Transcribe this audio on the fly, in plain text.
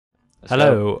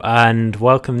Hello, and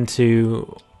welcome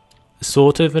to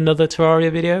sort of another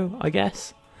Terraria video, I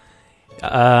guess.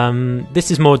 This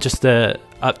is more just a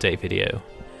update video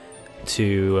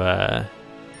to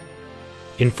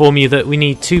inform you that we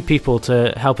need 2 people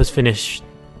to help us finish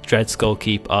Dreadskull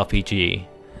Keep RPG,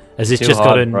 as it's it's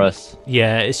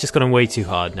just gotten way too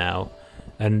hard now.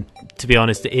 And to be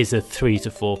honest, it is a 3 to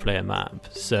 4 player map.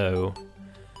 So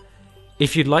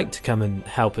if you'd like to come and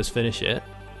help us finish it,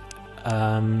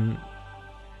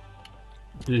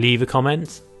 leave a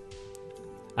comment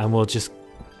and we'll just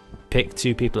pick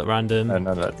 2 people at random.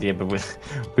 No. Yeah, but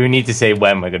we need to say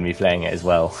when we're going to be playing it as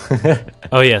well.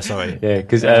 Oh yeah, sorry. Yeah,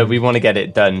 because we want to get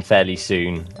it done fairly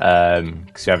soon,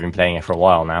 because we have been playing it for a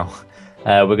while now.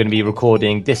 We're going to be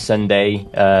recording this Sunday,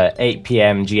 8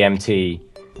 p.m. GMT,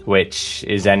 which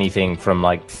is anything from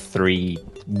like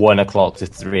 1 o'clock to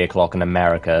 3 o'clock in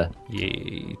America.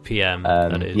 Yeah, PM,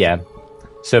 that is. Yeah.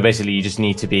 So basically you just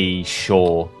need to be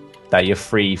sure that you're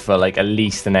free for like at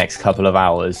least the next couple of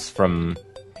hours from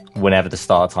whenever the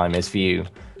start time is for you,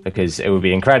 because it would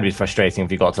be incredibly frustrating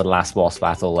if you got to the last boss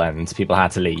battle and people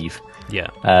had to leave. Yeah.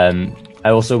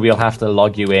 Also, we'll have to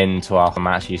log you in to our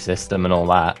Hamachi system and all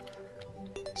that.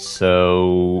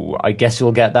 So I guess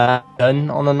we'll get that done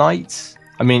on the night.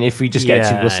 I mean, if we just get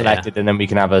 2 people selected, and then we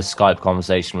can have a Skype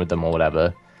conversation with them or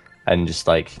whatever, and just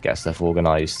like get stuff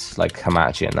organized, like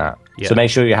Hamachi and that. Yeah. So make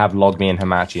sure you have LogMe and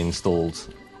Hamachi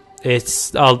installed.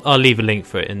 I'll leave a link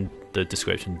for it in the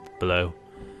description below.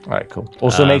 All right, cool.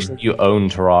 Also, make sure you own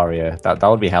Terraria. That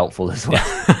would be helpful as well.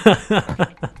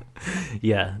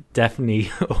 Yeah, definitely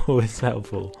always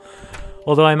helpful.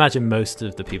 Although I imagine most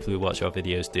of the people who watch our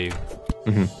videos do.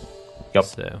 Mm-hmm. Yep.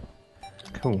 So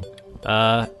cool.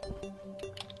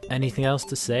 Anything else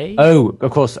to say? Oh,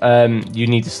 of course. You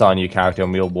need to start a new character,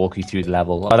 and we'll walk you through the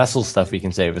level. Oh, that's all stuff we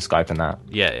can say over Skype and that.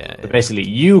 Yeah. But basically,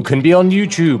 you can be on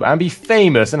YouTube and be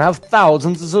famous and have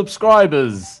thousands of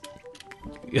subscribers.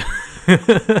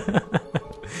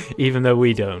 Even though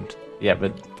we don't. Yeah,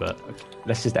 but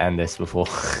let's just end this before.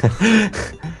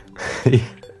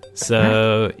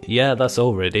 So yeah, that's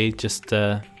all really. Just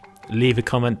leave a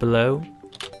comment below,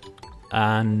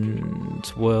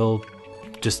 and we'll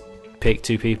just pick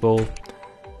 2 people,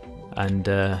 and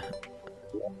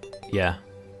yeah.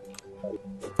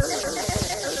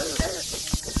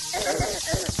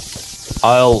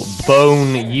 I'll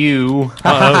bone you.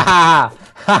 Ha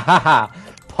ha!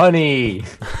 Punny.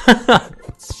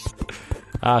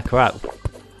 Ah, crap.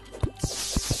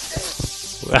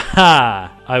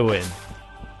 I win.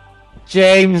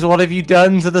 James, what have you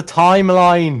done to the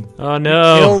timeline? Oh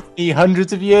no! You killed me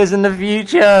hundreds of years in the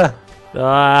future.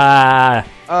 Ah!